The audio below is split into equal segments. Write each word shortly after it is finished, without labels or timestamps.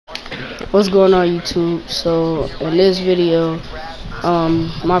What's going on, YouTube? So in this video,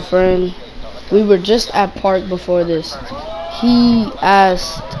 my friend, we were just at park before this. He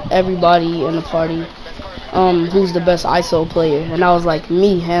asked everybody in the party, who's the best ISO player, and I was like,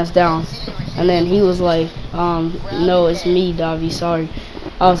 me, hands down. And then he was like, no, it's me, Davi, sorry.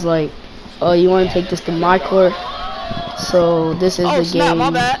 I was like, oh, you want to take this to my court? So this is the snap, game my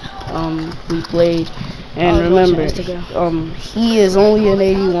bad. we played. And remember, he is only an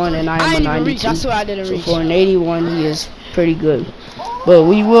 81 and I am a 92. I swear I didn't reach. For an 81, he is pretty good. But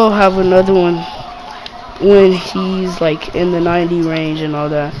we will have another one when he's like in the 90 range and all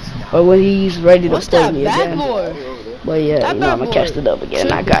that, or when he's ready to play me again. But yeah, you know, I'm gonna catch the dub again.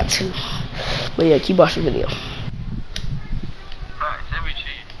 I got to. But yeah, keep watching the video.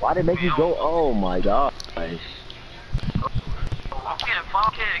 Why did it make you go? Oh my god. I can't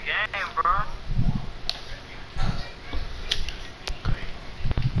fuck it game, bro.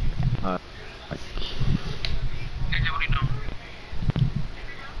 What are you doing?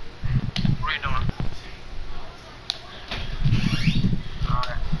 What are you doing?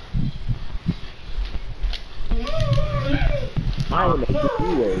 I am a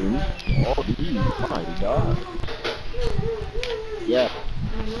two-way. Oh, geez, my god. Yeah.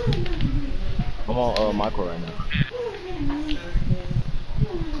 I'm on micro right now.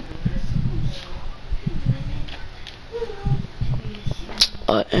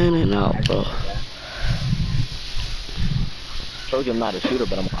 In and out, bro. Told you I'm not a shooter,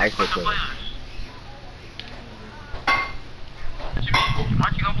 but I'm an ISO player.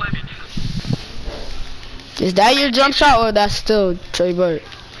 Is that your jump shot or that's still Trey Bird?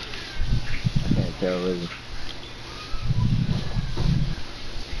 I can't tell really.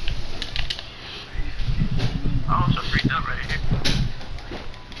 Oh, so freaked up right here.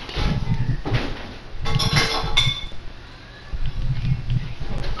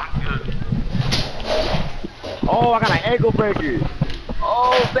 I'm good. Oh, I got an ankle breaker.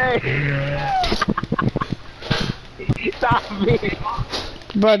 Oh, dang. Stop me.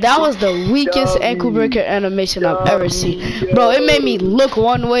 Bro, that was the weakest ankle breaker animation I've ever seen. Bro, it made me look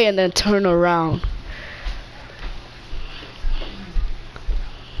one way and then turn around.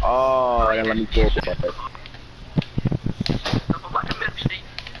 Oh, and let me go.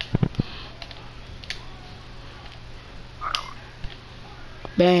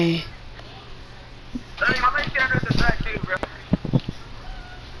 Bang.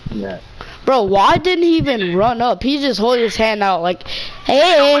 Yeah. Bro, why didn't he even run up? He just hold his hand out like,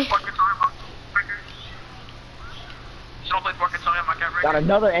 hey. Got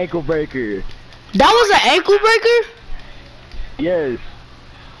another ankle breaker. That was an ankle breaker? Yes.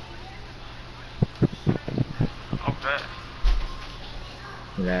 Okay.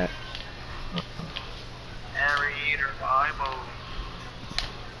 Yeah.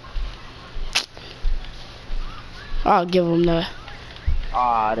 I'll give him that.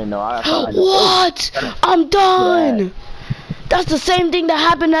 Ah, I didn't know. I What? I'm done. That's the same thing that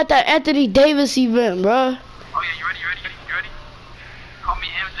happened at that Anthony Davis event, bro. Oh yeah, you ready? Call me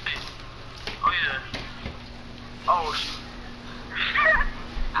MJ. Oh yeah. Oh shit.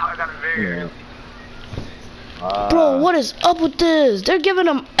 I got it very early. Bro, what is up with this? They're giving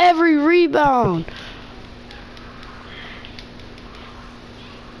him every rebound.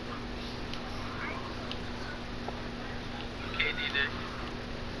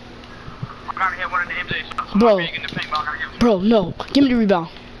 Bro, no. Give me the rebound.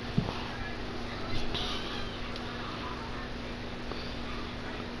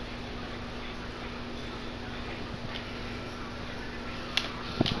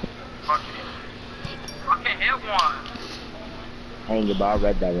 I can't hit one. Hang it, but I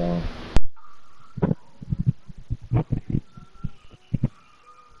read that wrong.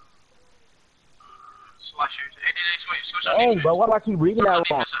 Dang, bro, why do I keep reading that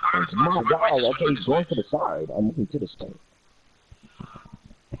wrong? My god, okay, he's going to the side. I'm moving to the side.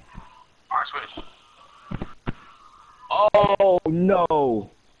 Alright, switch. Oh, no.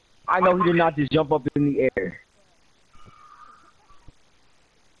 I know he did not just jump up in the air.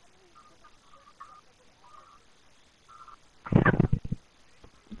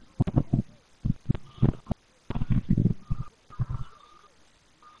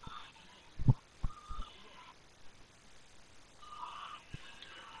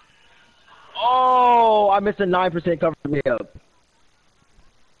 Oh, I missed a 9% cover me up.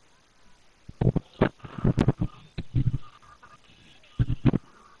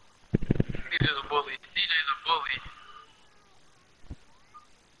 DJ's a bully. DJ's a bully.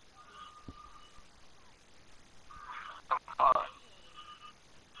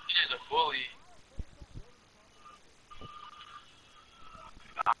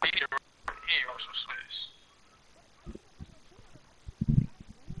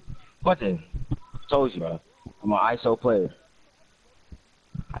 What the? Told you, bro. I'm an ISO player.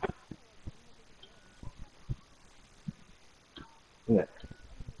 Yeah.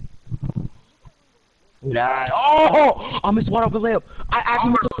 Nah. Oh! I missed one over layup. I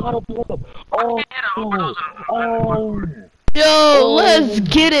actually missed one over layup. Oh! Yo, let's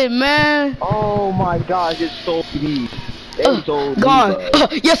get it, man. Oh my gosh, it sold me. It sold me, Gone. bro.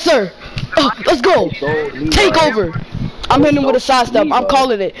 Yes, sir. Let's go. It sold me, Take bro. over. I'm hitting with a side step. me, I'm bro.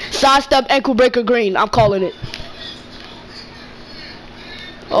 calling it. Side step, ankle breaker, green. I'm calling it.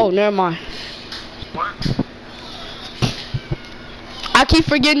 Oh, never mind. I keep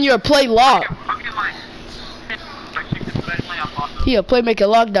forgetting you're a play lock. He a playmaker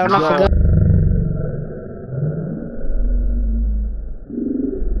lockdown. I forgot.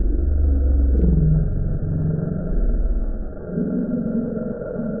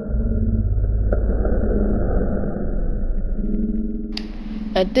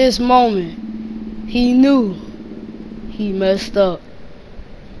 At this moment, he knew he messed up.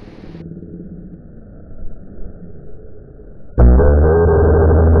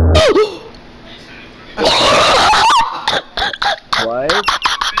 What?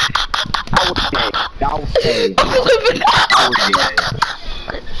 That was gay. That was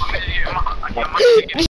gay.